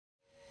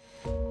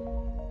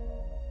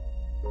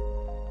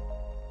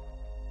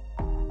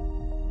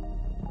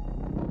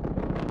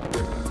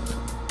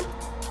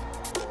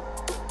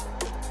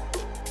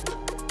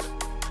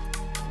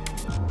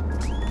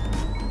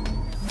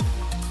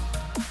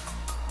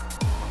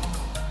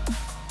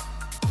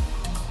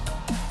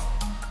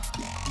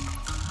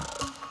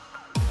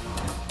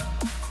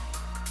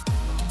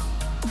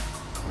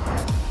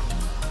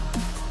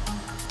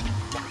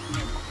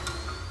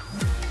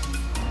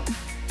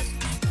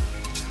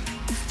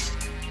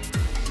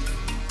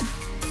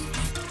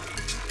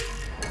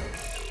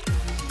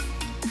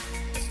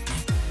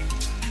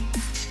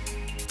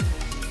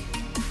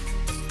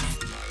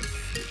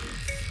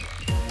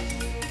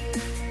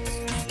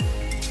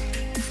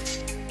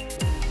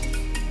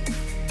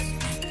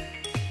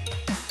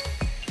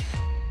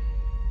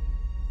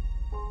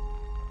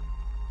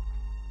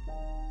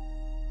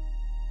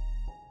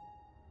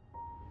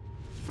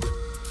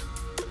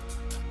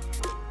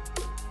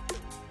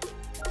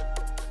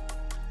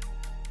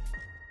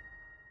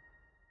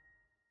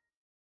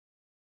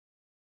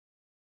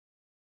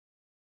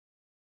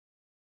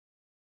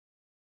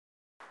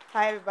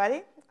Hi,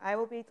 everybody. I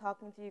will be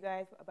talking to you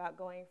guys about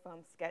going from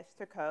sketch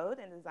to code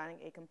and designing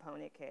a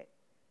component kit.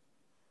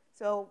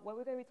 So what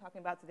we're going to be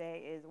talking about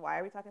today is why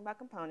are we talking about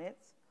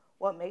components,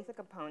 what makes a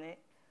component,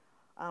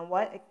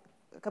 what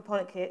a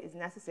component kit is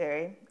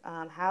necessary,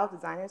 how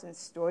designers in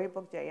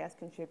Storybook.js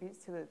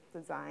contributes to the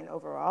design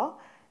overall,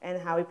 and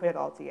how we put it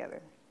all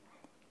together.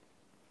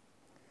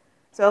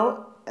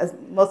 So as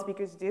most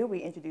speakers do, we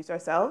introduce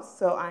ourselves.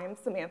 So I am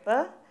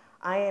Samantha.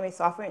 I am a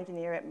software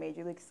engineer at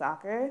Major League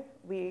Soccer.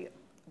 We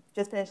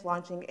just finished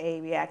launching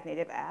a React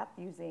Native app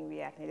using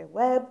React Native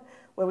Web,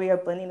 where we are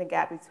blending the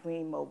gap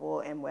between mobile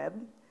and web.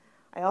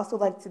 I also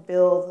like to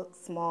build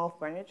small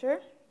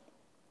furniture.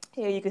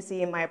 Here you can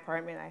see in my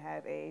apartment, I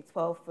have a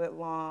 12-foot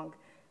long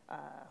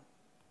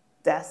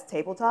desk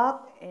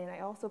tabletop, and I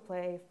also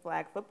play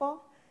flag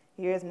football.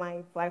 Here's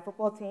my flag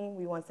football team.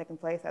 We won second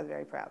place. I was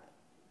very proud.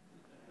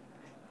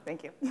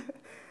 Thank you.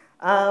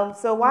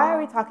 So why are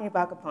we talking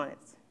about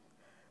components?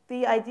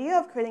 The idea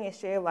of creating a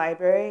shared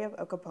library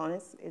of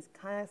components is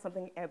kind of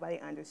something everybody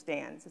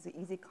understands. It's an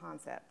easy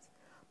concept.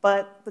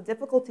 But the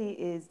difficulty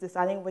is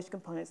deciding which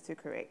components to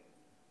create.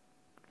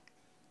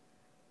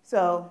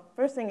 So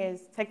first thing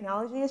is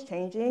technology is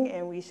changing,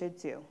 and we should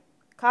too.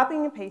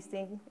 Copying and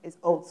pasting is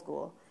old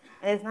school,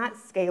 and it's not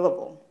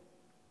scalable.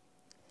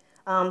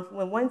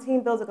 When one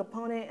team builds a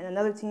component and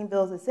another team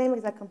builds the same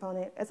exact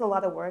component, it's a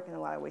lot of work and a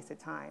lot of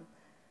wasted time.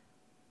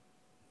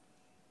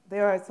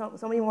 There are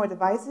so many more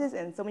devices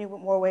and so many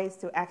more ways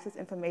to access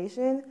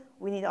information.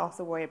 We need to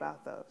also worry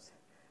about those.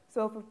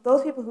 So for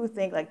those people who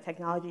think like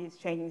technology is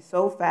changing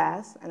so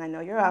fast, and I know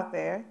you're out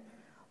there,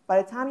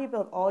 by the time you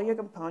build all your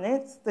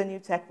components, the new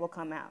tech will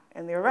come out.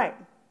 And they're right.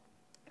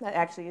 That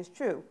actually is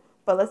true.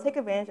 But let's take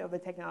advantage of the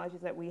technologies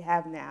that we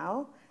have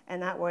now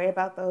and not worry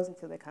about those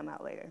until they come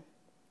out later.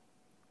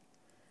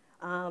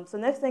 So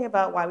next thing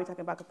about why we're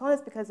talking about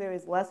components, because there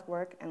is less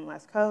work and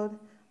less code.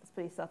 It's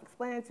pretty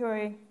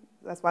self-explanatory.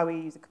 That's why we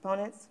use the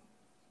components.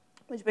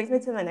 Which brings me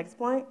to my next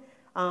point.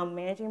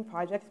 Managing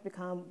projects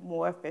become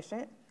more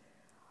efficient.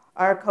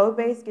 Our code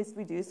base gets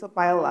reduced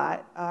by a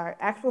lot. Our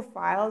actual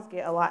files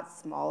get a lot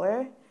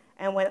smaller.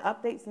 And when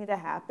updates need to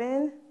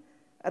happen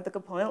at the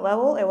component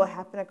level, it will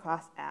happen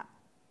across app.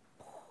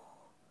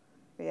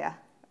 Yeah.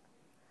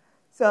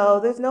 So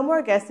there's no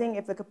more guessing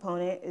if the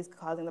component is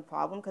causing the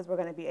problem, because we're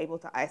going to be able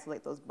to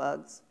isolate those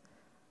bugs.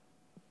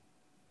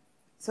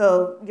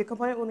 So your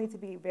component will need to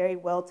be very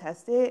well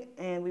tested,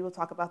 and we will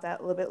talk about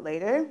that a little bit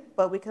later,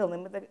 but we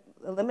can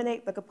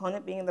eliminate the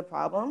component being the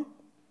problem.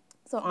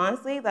 So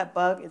honestly, that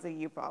bug is a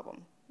you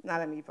problem,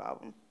 not a me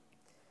problem.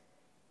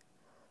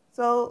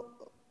 So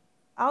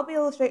I'll be a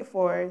little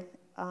straightforward.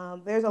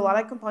 There's a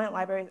lot of component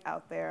libraries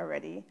out there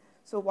already,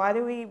 so why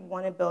do we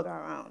want to build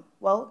our own?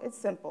 Well, it's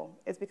simple.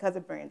 It's because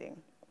of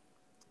branding.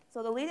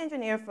 So the lead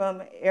engineer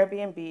from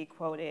AirBnb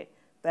quoted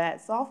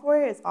that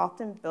software is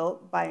often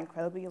built by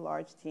incredibly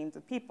large teams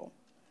of people.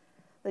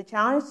 The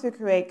challenge to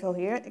create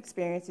coherent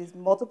experiences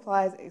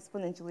multiplies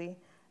exponentially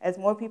as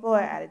more people are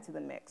added to the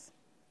mix.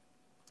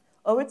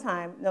 Over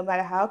time, no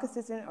matter how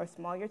consistent or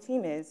small your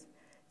team is,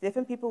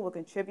 different people will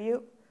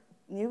contribute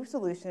new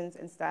solutions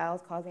and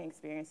styles, causing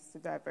experiences to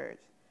diverge.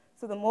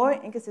 So the more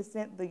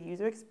inconsistent the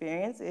user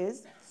experience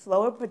is,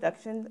 slower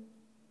production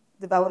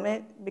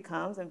development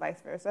becomes, and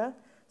vice versa.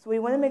 So we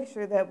want to make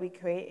sure that we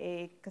create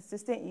a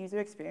consistent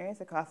user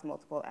experience across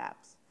multiple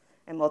apps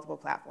and multiple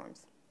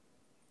platforms.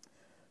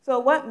 So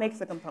what makes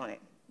a component?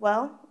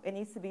 Well, it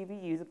needs to be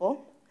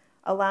reusable.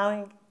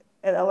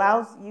 It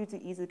allows you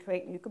to easily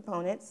create new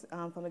components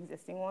from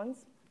existing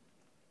ones.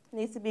 It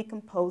needs to be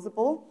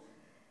composable.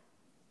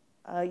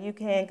 You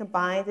can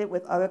combine it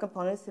with other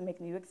components to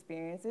make new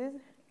experiences.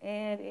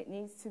 And it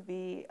needs to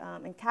be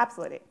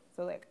encapsulated.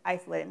 So like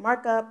isolated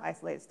markup,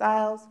 isolated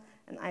styles,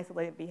 and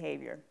isolated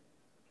behavior.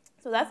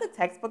 So that's a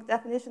textbook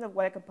definition of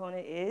what a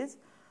component is.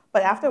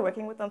 But after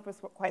working with them for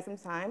quite some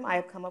time, I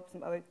have come up with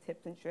some other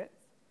tips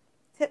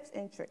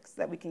and tricks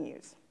that we can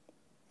use.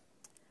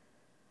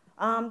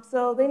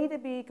 So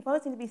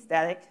components need to be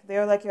static.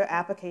 They're like your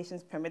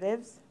application's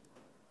primitives.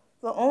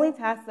 The only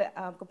task that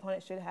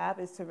components should have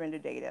is to render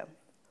data.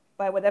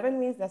 By whatever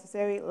means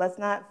necessary, let's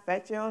not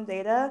fetch your own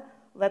data.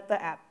 Let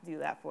the app do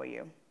that for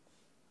you.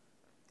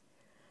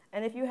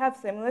 And if you have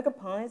similar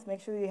components,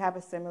 make sure you have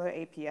a similar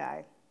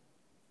API.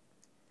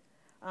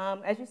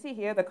 As you see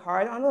here, the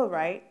card on the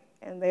right,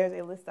 and there's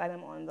a list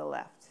item on the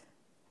left.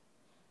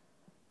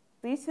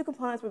 These two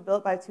components were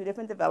built by two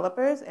different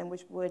developers, and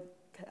which would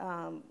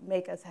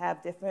make us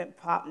have different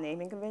prop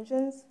naming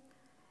conventions.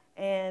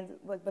 And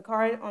the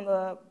card on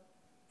the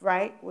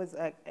right was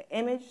an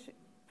image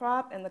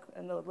prop,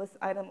 and the list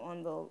item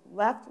on the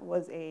left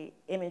was an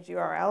image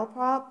URL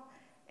prop.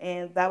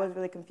 And that was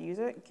really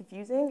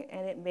confusing,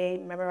 and it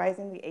made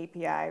memorizing the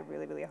API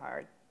really, really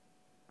hard.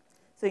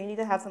 So you need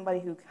to have somebody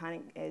who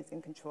kind of is in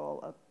control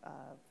of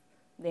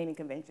naming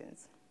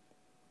conventions.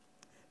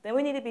 Then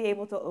we need to be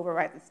able to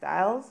overwrite the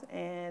styles.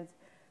 And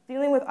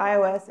dealing with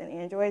iOS and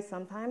Android,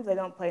 sometimes they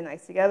don't play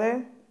nice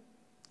together.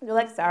 They're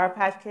like Sour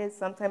Patch Kids.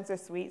 Sometimes they're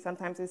sweet,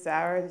 sometimes they're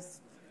sour.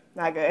 It's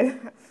not good.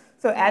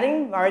 So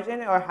adding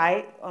margin or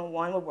height on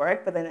one would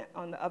work, but then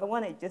on the other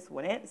one, it just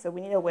wouldn't. So we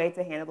need a way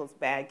to handle those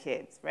bad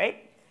kids,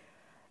 right?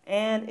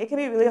 And it can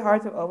be really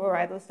hard to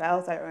override those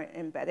styles that are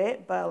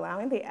embedded, but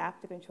allowing the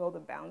app to control the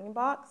bounding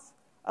box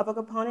of a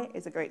component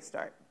is a great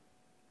start.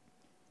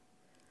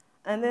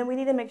 And then we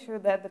need to make sure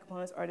that the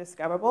components are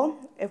discoverable.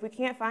 If we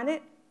can't find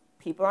it,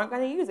 people aren't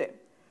going to use it.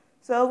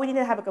 So we need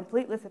to have a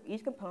complete list of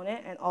each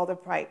component and all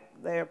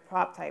their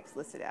prop types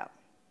listed out.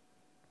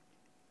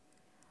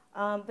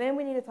 Then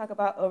we need to talk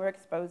about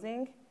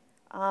overexposing.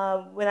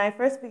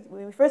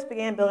 When we first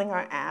began building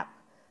our app,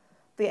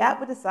 the app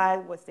would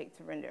decide what state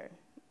to render.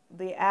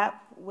 The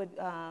app would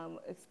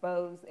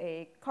expose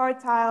a card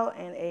tile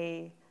and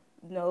a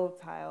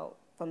node tile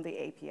from the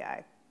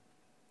API.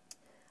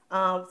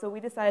 So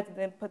we decided to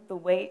then put the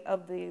weight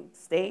of the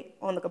state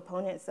on the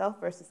component itself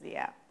versus the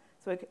app.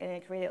 And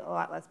it created a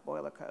lot less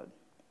boiler code.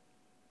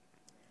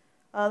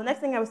 The next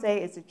thing I would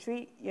say is to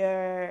treat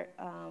your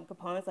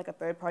components like a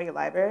third-party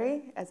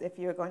library, as if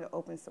you're going to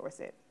open source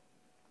it.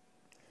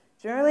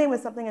 Generally, when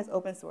something is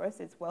open source,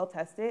 it's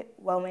well-tested,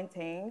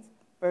 well-maintained,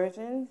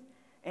 versioned,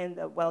 and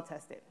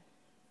well-tested.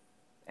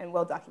 And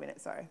well-documented,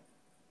 sorry.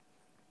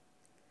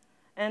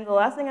 And the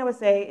last thing I would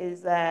say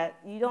is that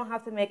you don't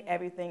have to make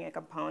everything a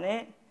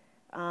component,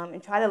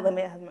 and try to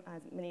limit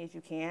as many as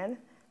you can,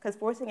 because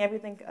forcing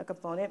everything a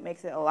component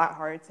makes it a lot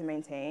harder to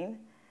maintain.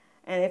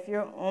 And if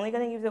you're only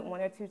going to use it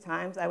 1 or 2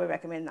 times, I would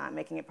recommend not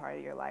making it part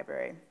of your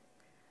library.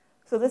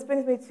 So this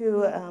brings me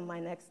to my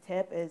next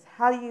tip is,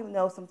 how do you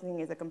know something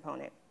is a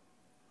component?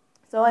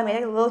 So I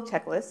made a little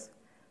checklist.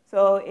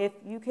 So if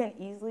you can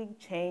easily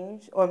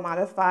change or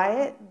modify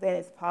it, then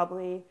it's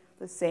probably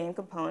the same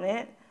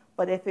component.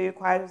 But if it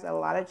requires a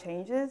lot of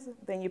changes,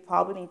 then you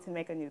probably need to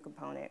make a new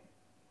component.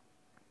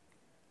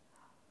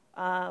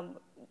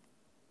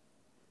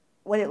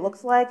 What it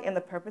looks like and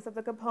the purpose of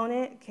the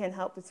component can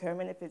help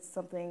determine if it's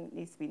something that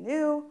needs to be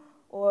new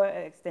or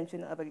an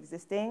extension of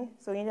existing.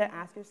 So you need to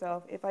ask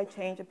yourself, if I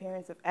change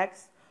appearance of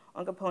X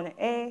on component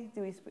A,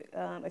 do we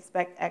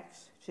expect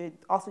X should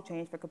also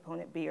change for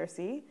component B or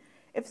C?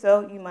 If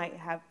so, you might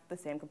have the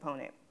same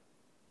component.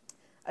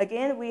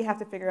 Again, we have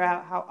to figure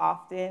out how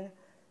often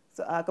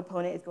a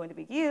component is going to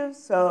be used.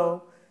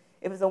 So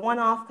if it's a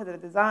one-off because of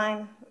the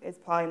design, it's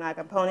probably not a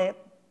component.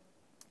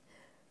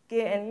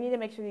 And you need to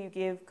make sure you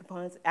give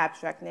components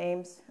abstract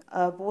names.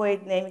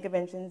 Avoid naming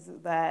conventions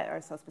that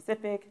are so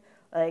specific,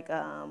 like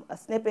a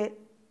snippet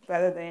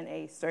rather than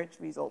a search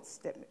results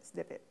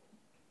snippet.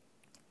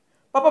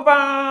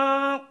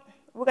 Ba-ba-ba!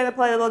 We're going to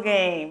play a little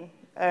game,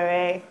 all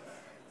right?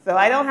 So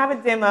I don't have a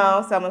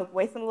demo, so I'm going to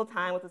waste a little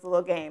time with this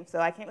little game. So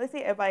I can't really see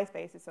everybody's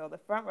faces, so the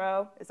front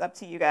row, it's up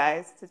to you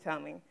guys to tell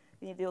me.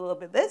 You need to do a little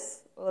bit of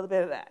this, a little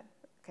bit of that,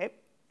 okay?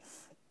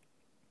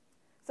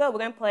 So we're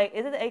going to play,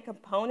 is it a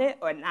component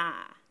or nah?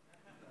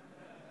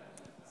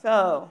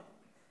 So,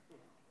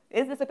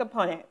 is this a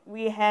component?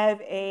 We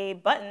have a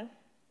button,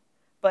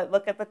 but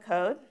look at the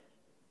code.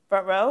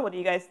 Front row, what do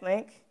you guys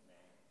think?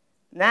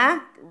 Nah?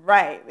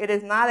 Right, it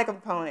is not a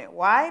component.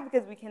 Why?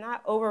 Because we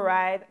cannot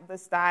override the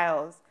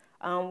styles.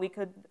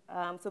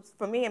 So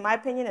for me, in my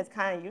opinion, it's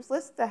kind of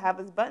useless to have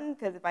this button,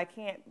 because if I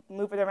can't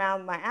move it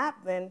around my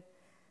app, then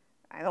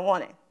I don't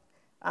want it.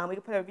 We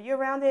can put a view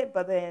around it,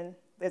 but then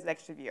there's an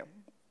extra view.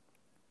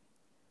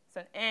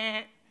 So,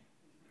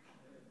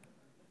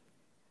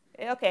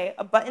 Okay,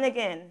 a button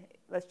again.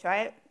 Let's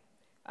try it.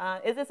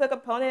 Is this a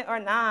component or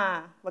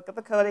nah? Look at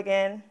the code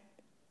again.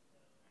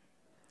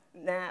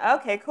 Nah,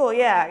 okay, cool,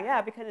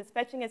 yeah, because it's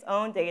fetching its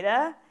own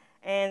data,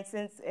 and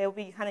since it'll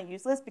be kind of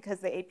useless because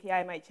the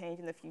API might change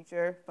in the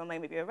future from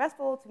like maybe a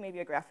RESTful to maybe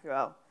a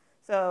GraphQL.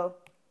 So,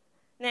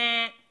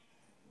 nah.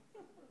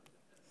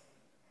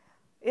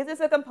 Is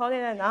this a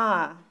component or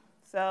nah?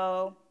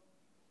 So,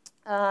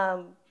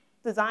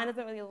 design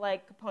doesn't really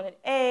like component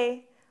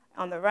A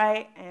on the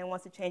right and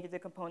wants to change it to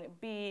component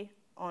B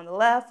on the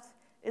left.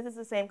 Is this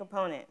the same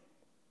component?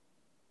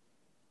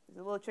 It's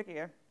a little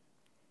trickier.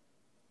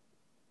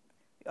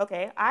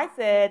 Okay, I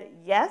said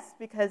yes,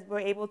 because we're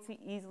able to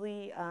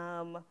easily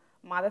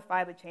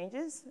modify the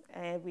changes,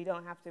 and we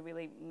don't have to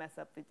really mess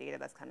up the data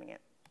that's coming in.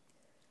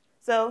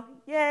 So,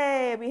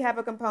 yay, we have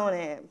a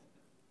component.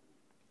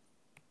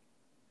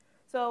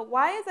 So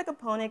why is a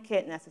component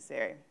kit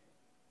necessary?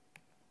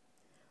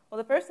 Well,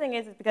 the first thing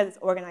is because it's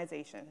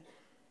organization.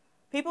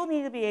 People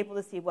need to be able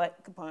to see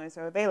what components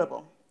are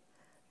available.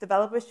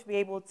 Developers should be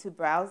able to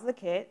browse the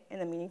kit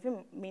in a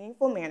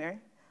meaningful manner,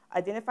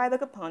 identify the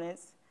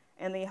components,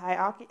 and the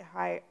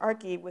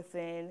hierarchy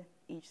within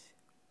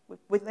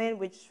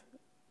which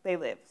they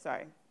live.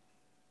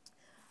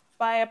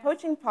 By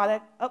approaching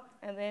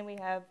and then we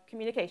have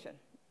communication.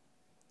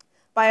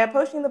 By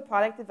approaching the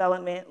product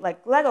development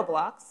like Lego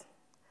blocks,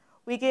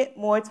 we get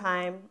more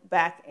time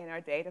back in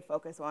our day to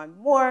focus on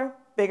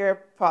bigger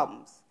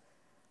problems.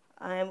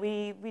 And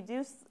we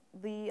reduce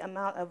the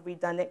amount of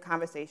redundant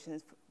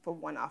conversations for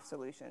one-off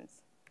solutions.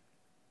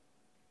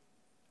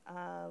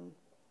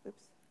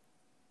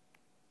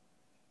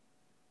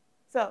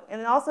 So,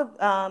 and it also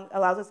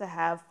allows us to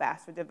have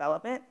faster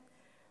development.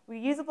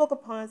 Reusable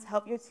components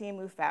help your team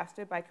move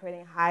faster by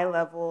creating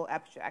high-level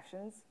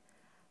abstractions.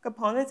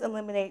 Components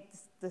eliminate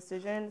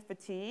decision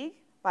fatigue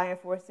by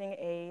enforcing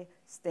a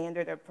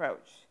standard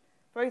approach.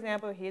 For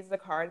example, here's the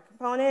card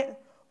component.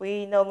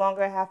 We no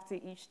longer have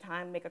to each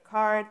time make a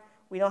card.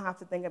 We don't have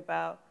to think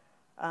about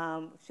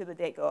should the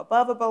date go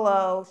above or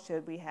below,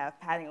 should we have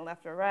padding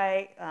left or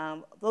right.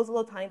 Those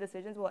little tiny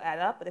decisions will add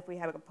up, but if we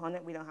have a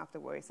component, we don't have to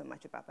worry so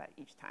much about that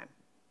each time.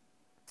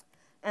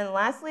 And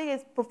lastly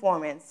is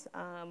performance.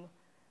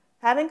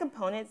 Having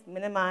components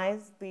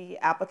minimize the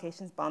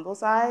application's bundle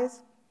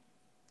size.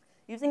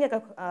 Using the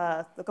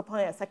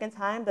component a second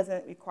time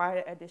doesn't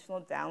require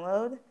additional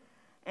download.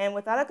 And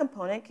without a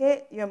component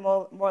kit, you're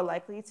more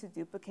likely to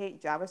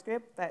duplicate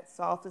JavaScript that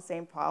solves the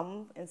same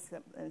problem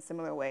in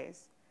similar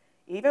ways.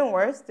 Even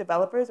worse,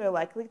 developers are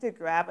likely to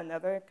grab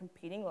another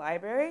competing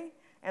library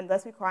and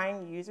thus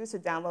requiring users to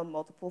download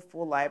multiple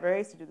full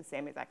libraries to do the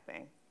same exact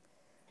thing.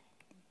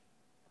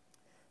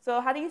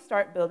 So how do you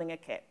start building a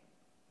kit?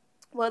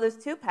 Well, there's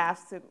two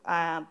paths to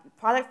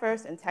product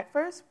first and tech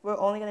first. We're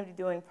only going to be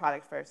doing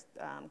product first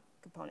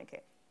component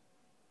kit.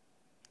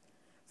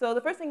 So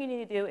the first thing you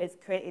need to do is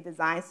create a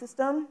design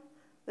system.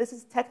 This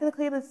is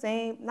technically the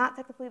same, not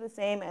technically the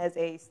same as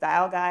a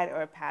style guide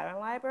or a pattern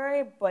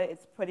library, but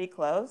it's pretty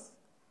close.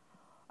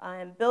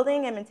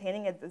 Building and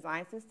maintaining a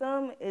design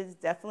system is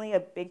definitely a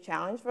big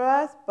challenge for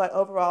us, but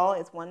overall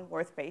it's one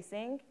worth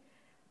facing.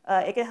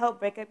 It can help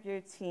break up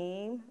your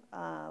team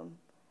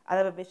out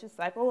of a vicious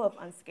cycle of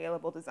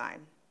unscalable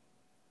design.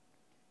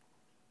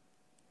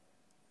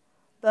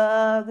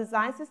 The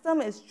design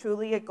system is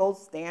truly a gold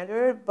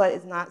standard, but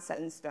it's not set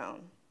in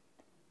stone.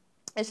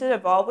 It should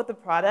evolve with the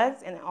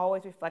product and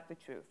always reflect the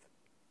truth.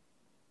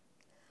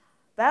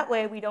 That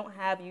way, we don't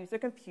have user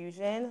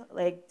confusion,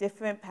 like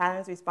different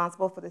patterns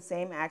responsible for the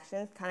same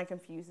actions kind of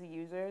confuse the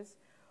users.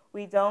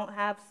 We don't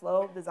have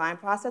slow design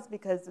process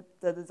because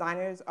the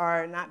designers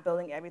are not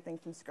building everything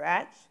from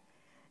scratch.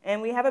 And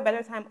we have a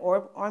better time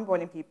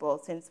onboarding people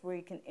since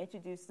we can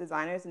introduce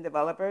designers and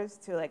developers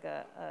to like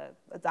a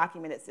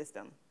documented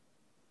system.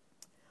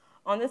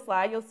 On this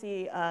slide, you'll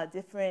see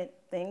different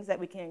things that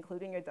we can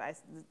include in your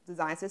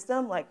design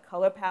system, like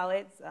color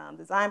palettes,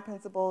 design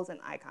principles, and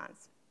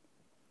icons.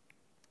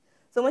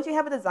 So once you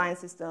have a design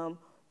system,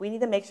 we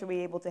need to make sure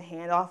we're able to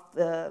hand off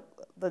the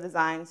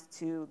designs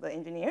to the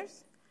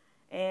engineers.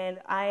 And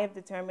I have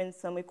determined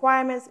some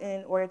requirements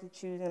in order to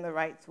choosing the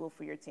right tool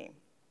for your team.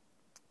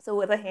 So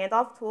with a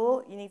handoff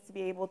tool, you need to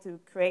be able to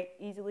create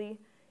easily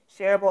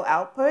shareable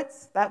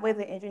outputs. That way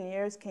the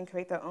engineers can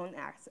create their own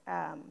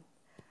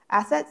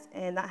assets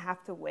and not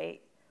have to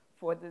wait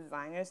for the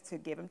designers to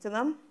give them to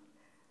them.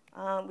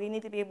 We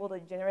need to be able to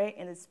generate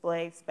and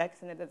display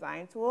specs in the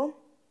design tool.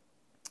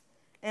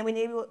 And we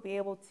need to be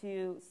able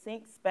to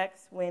sync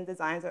specs when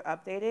designs are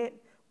updated.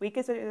 We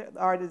consider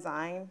our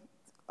design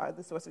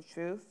the source of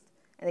truth,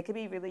 and it can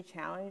be really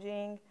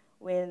challenging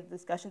when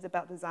discussions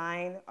about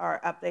design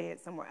are updated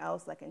somewhere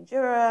else, like in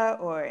Jira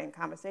or in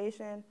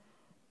conversation.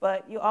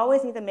 But you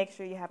always need to make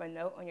sure you have a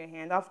note on your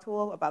handoff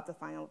tool about the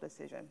final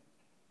decision.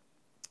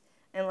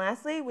 And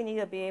lastly, we need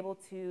to be able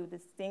to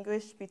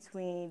distinguish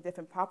between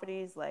different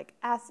properties like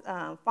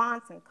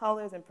fonts and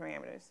colors and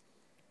parameters.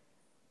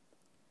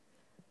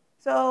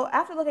 So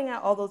after looking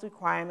at all those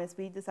requirements,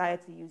 we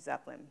decided to use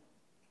Zeppelin.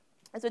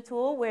 It's a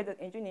tool where the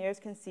engineers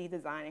can see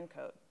design and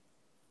code.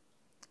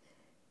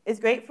 It's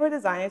great for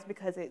designers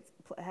because it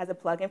has a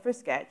plugin for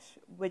Sketch,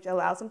 which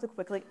allows them to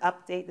quickly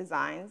update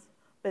designs,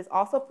 but it's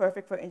also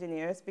perfect for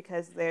engineers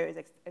because there is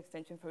an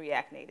extension for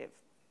React Native.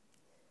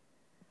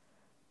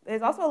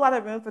 There's also a lot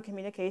of room for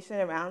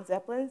communication around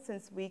Zeppelin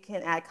since we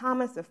can add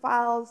comments to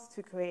files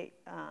to create,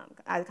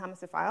 add comments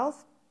to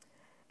files.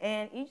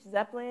 And each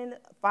Zeppelin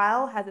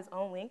file has its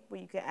own link where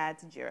you can add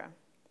to Jira.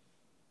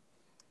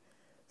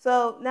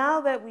 So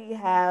now that we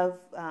have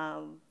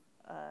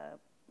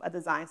a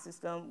design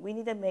system, we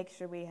need to make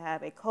sure we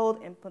have a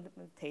code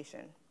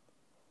implementation.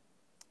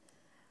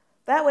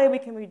 That way we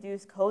can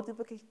reduce code that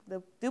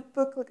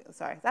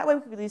way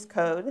we can reduce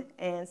code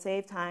and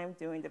save time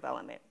during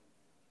development.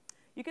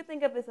 You can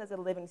think of this as a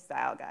living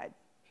style guide.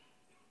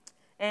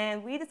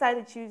 And we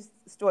decided to choose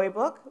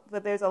Storybook,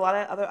 but there's a lot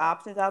of other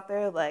options out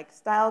there like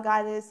Style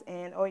Guides,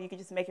 or you can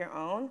just make your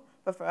own.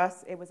 But for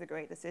us, it was a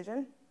great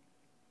decision.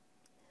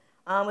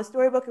 With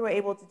Storybook, we were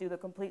able to do the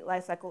complete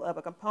life cycle of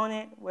a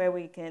component where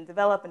we can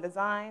develop and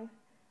design,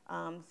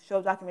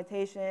 show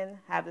documentation,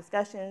 have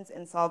discussions,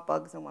 and solve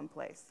bugs in one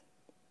place.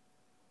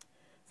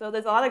 So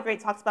there's a lot of great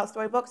talks about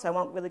Storybook, so I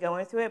won't really go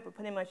into it, but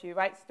pretty much you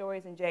write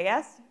stories in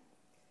JS,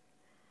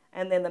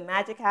 and then the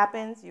magic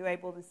happens. You're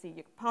able to see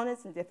your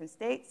components in different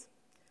states.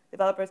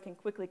 Developers can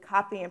quickly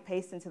copy and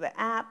paste into the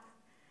app,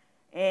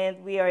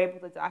 and we are able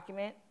to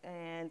document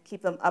and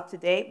keep them up to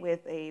date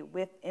with a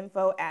with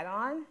info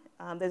add-on.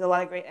 There's a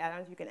lot of great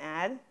add-ons you can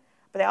add,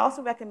 but I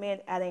also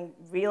recommend adding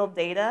real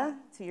data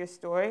to your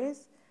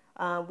stories.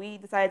 We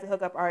decided to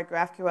hook up our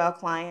GraphQL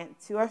client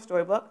to our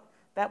Storybook.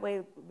 That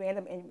way,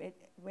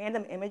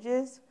 random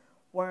images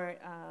weren't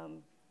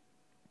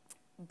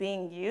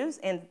being used,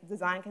 and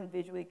design can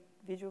visually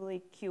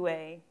visually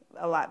QA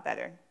a lot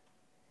better.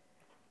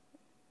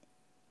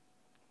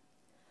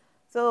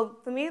 So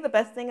for me, the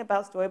best thing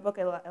about Storybook,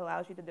 it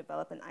allows you to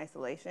develop in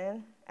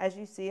isolation. As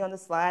you see on the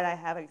slide, I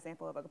have an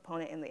example of a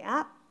component in the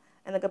app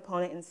and a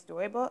component in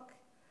Storybook.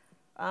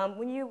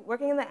 When you're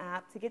working in the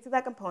app, to get to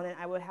that component,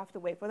 I would have to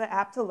wait for the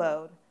app to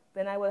load.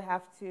 Then I would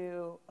have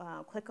to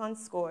click on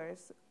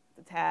Scores,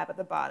 the tab at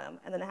the bottom,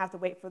 and then I have to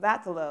wait for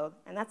that to load,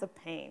 and that's a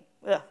pain.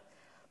 Ugh.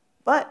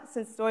 But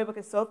since Storybook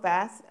is so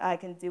fast, I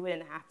can do it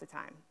in half the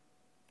time.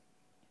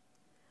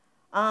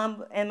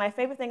 And my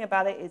favorite thing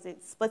about it is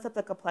it splits up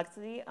the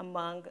complexity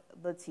among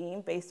the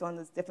team based on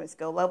the different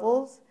skill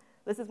levels.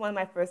 This is one of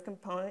my first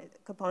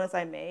components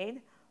I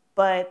made,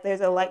 but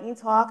there's a lightning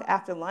talk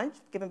after lunch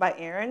given by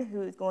Erin,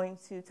 who is going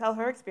to tell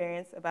her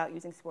experience about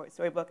using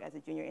Storybook as a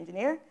junior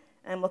engineer,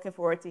 and I'm looking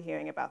forward to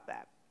hearing about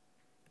that.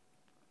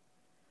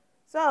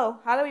 So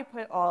how do we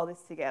put all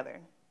this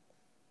together?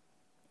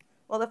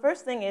 Well, the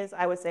first thing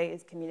I would say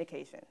is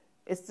communication.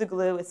 It's the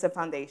glue, it's the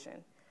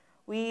foundation.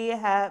 We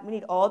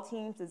need all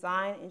teams,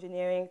 design,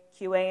 engineering,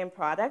 QA, and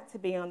product to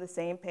be on the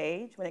same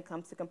page when it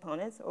comes to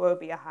components, or it'll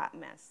be a hot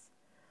mess.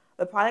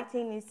 The product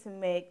team needs to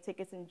make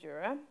tickets in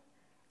Jira,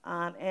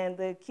 and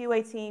the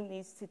QA team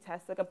needs to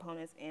test the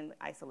components in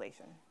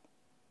isolation.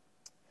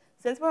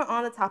 Since we're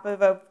on the topic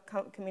of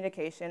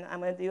communication, I'm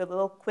going to do a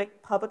little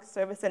quick public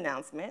service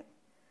announcement.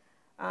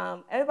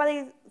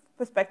 Everybody's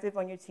perspective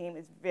on your team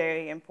is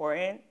very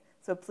important,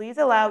 so please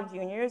allow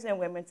juniors and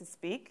women to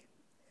speak.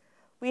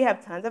 We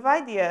have tons of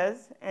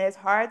ideas, and it's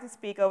hard to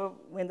speak over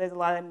when there's a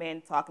lot of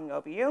men talking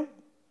over you.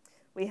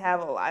 We have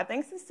a lot of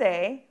things to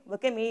say.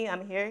 Look at me,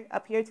 I'm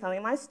up here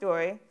telling my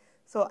story.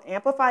 So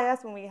amplify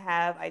us when we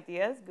have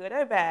ideas, good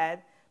or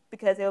bad,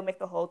 because it will make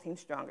the whole team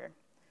stronger.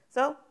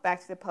 So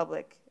back to the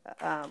public.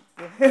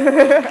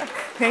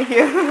 Thank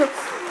you.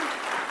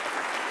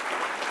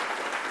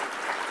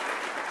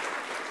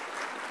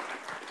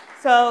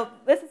 So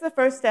this is the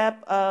first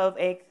step of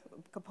a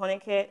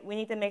component kit. We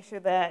need to make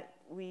sure that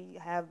we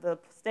have the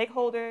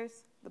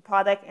stakeholders, the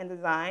product, and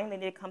design. They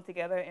need to come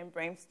together and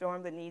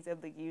brainstorm the needs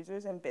of the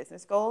users and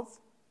business goals.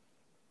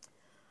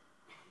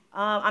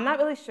 I'm not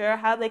really sure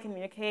how they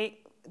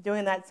communicate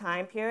during that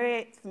time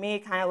period. For me,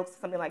 it kind of looks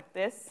something like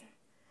this.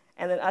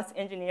 And then us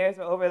engineers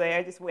are over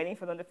there just waiting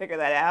for them to figure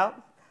that out.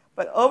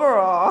 But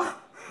overall,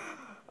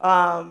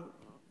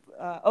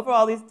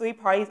 these three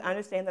parties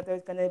understand that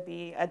there's going to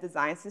be a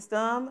design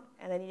system,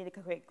 and they need to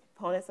create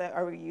components that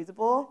are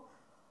reusable,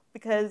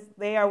 because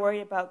they are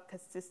worried about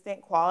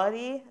consistent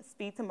quality,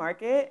 speed to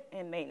market,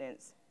 and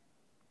maintenance.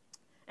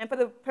 And for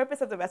the purpose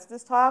of the rest of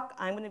this talk,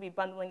 I'm going to be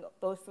bundling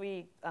those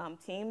three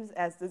teams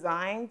as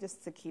design,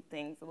 just to keep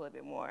things a little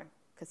bit more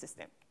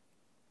consistent.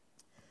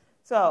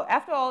 So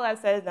after all I've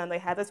said and done, they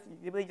had this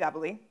jibbly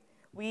jabbly,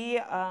 we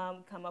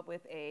come up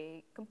with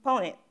a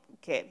component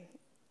kit.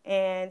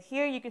 And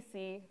here you can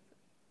see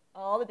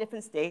all the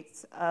different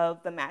states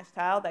of the match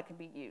tile that can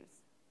be used.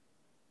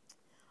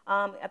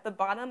 At the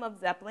bottom of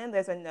Zeppelin,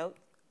 there's a note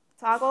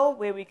toggle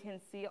where we can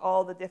see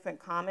all the different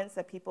comments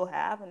that people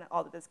have and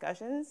all the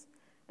discussions,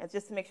 and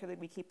just to make sure that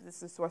we keep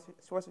this a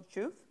source of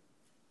truth.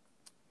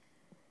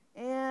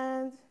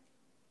 And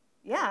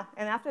yeah,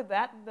 and after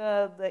that,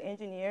 the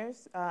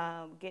engineers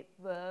get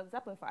the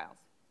Zeppelin files.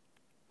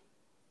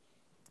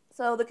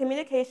 So the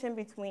communication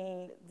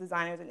between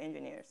designers and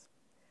engineers.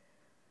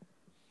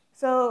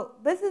 So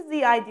this is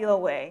the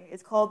ideal way.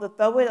 It's called the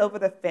throw it over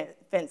the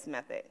fence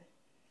method.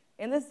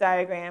 In this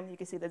diagram, you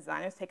can see the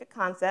designers take a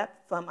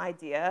concept from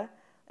idea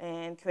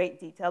and create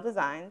detailed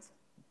designs.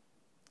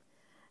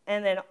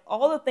 And then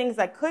all the things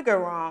that could go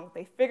wrong,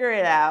 they figure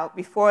it out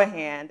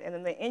beforehand, and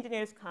then the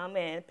engineers come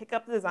in, pick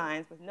up the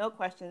designs with no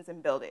questions,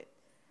 and build it.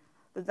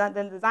 Then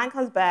the design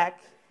comes back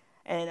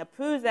and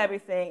approves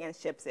everything and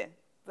ships it.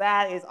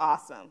 That is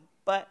awesome,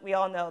 but we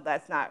all know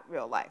that's not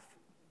real life.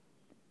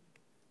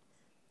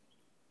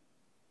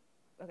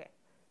 Okay.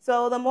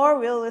 So the more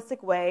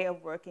realistic way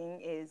of working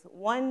is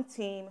one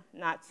team,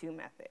 not two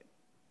method.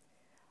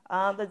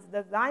 The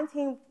design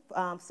team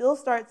still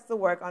starts the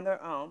work on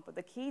their own, but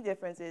the key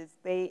difference is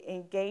they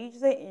engage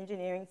the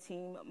engineering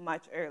team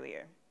much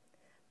earlier.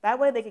 That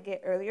way they could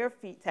get earlier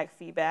tech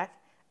feedback,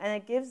 and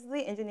it gives the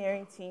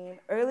engineering team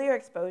earlier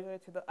exposure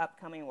to the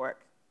upcoming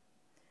work.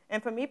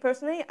 And for me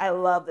personally, I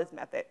love this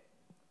method.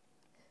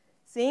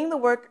 Seeing the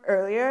work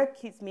earlier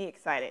keeps me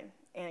excited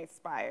and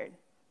inspired.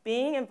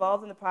 Being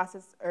involved in the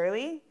process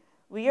early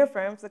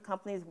reaffirms the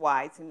company's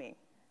why to me.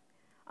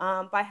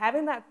 By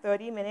having that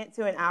 30-minute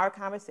to an hour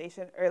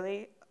conversation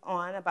early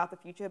on about the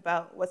future,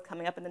 about what's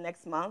coming up in the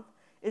next month,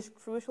 is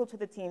crucial to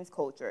the team's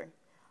culture.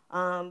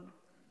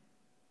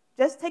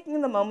 Just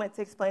taking the moment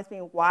to explain to me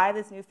why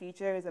this new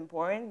feature is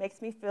important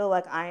makes me feel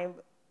like I'm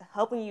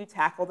helping you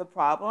tackle the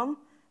problem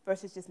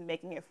versus just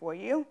making it for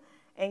you,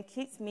 and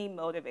keeps me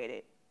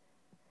motivated.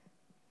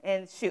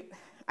 And shoot,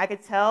 I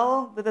could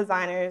tell the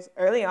designers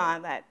early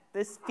on that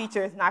this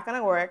feature is not going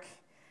to work,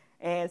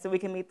 and so we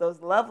can meet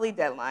those lovely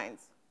deadlines.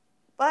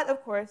 But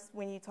of course,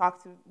 when you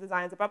talk to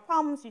designers about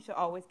problems, you should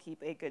always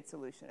keep a good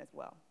solution as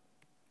well.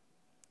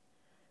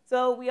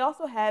 So we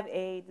also have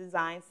a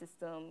design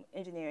system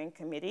engineering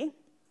committee.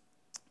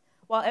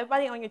 While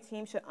everybody on your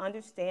team should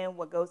understand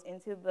what goes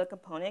into the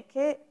component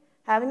kit,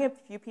 having a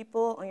few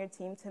people on your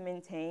team to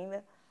maintain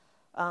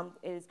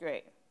is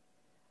great.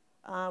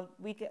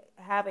 We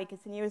have a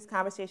continuous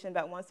conversation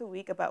about once a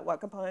week about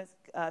what components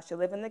should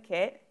live in the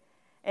kit,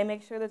 and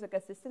make sure there's a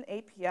consistent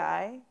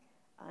API,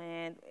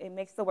 and it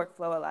makes the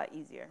workflow a lot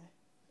easier.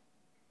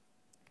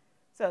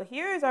 So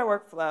here is our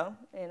workflow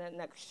in a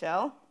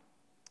nutshell.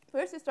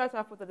 First, it starts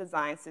off with the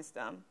design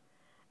system.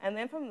 And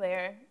then from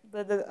there,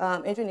 the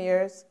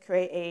engineers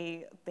create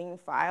a theme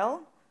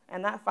file.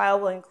 And that file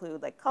will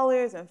include like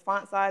colors and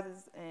font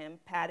sizes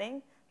and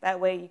padding. That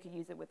way you can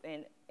use it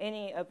within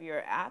any of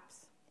your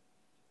apps.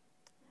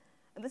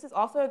 And this is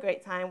also a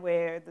great time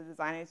where the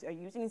designers are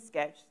using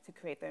Sketch to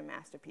create their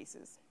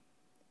masterpieces.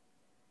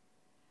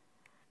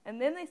 And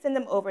then they send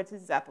them over to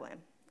Zeppelin.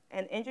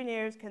 And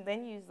engineers can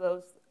then use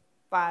those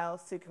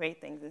files to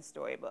create things in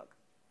Storybook.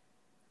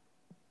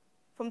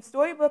 From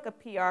Storybook, a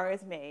PR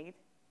is made,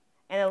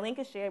 and a link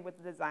is shared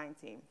with the design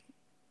team.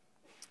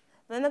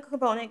 Then the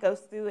component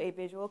goes through a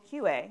visual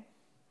QA,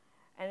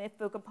 and if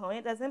the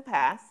component doesn't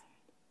pass,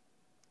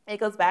 it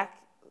goes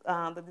back,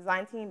 the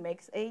design team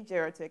makes a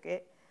Jira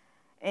ticket,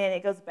 and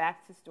it goes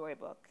back to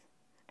Storybook.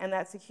 And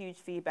that's a huge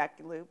feedback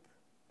loop,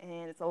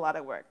 and it's a lot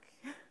of work,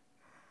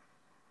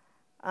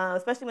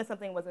 especially when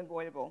something wasn't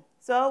voidable.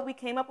 So we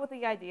came up with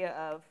the idea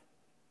of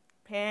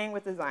pairing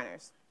with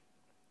designers.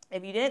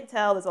 If you didn't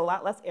tell, there's a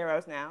lot less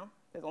arrows now.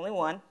 There's only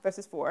 1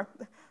 versus 4.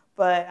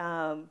 But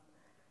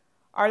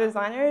our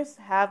designers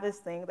have this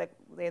thing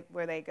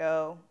where they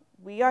go,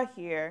 we are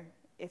here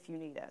if you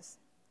need us.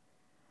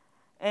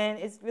 And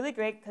it's really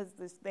great because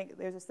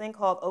there's this thing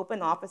called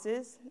open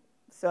offices.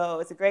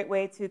 So it's a great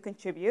way to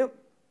contribute,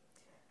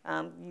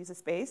 use a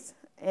space.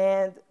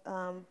 And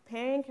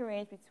pairing can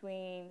range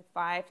between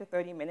 5 to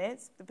 30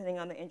 minutes, depending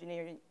on the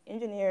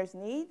engineer's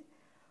need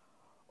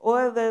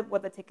or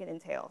what the ticket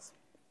entails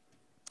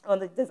on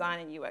the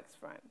design and UX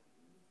front.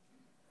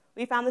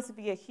 We found this to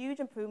be a huge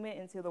improvement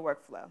into the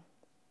workflow.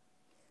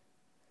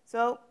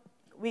 So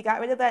we got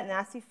rid of that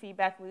nasty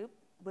feedback loop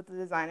with the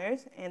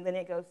designers, and then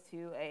it goes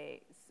to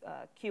a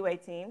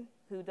QA team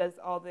who does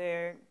all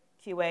their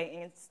QA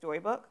in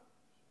Storybook.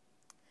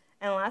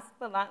 And last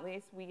but not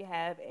least, we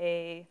have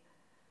a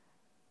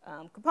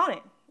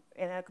component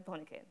in a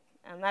component kit.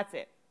 And that's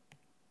it.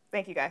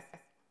 Thank you, guys.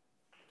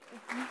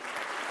 All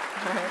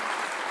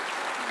right.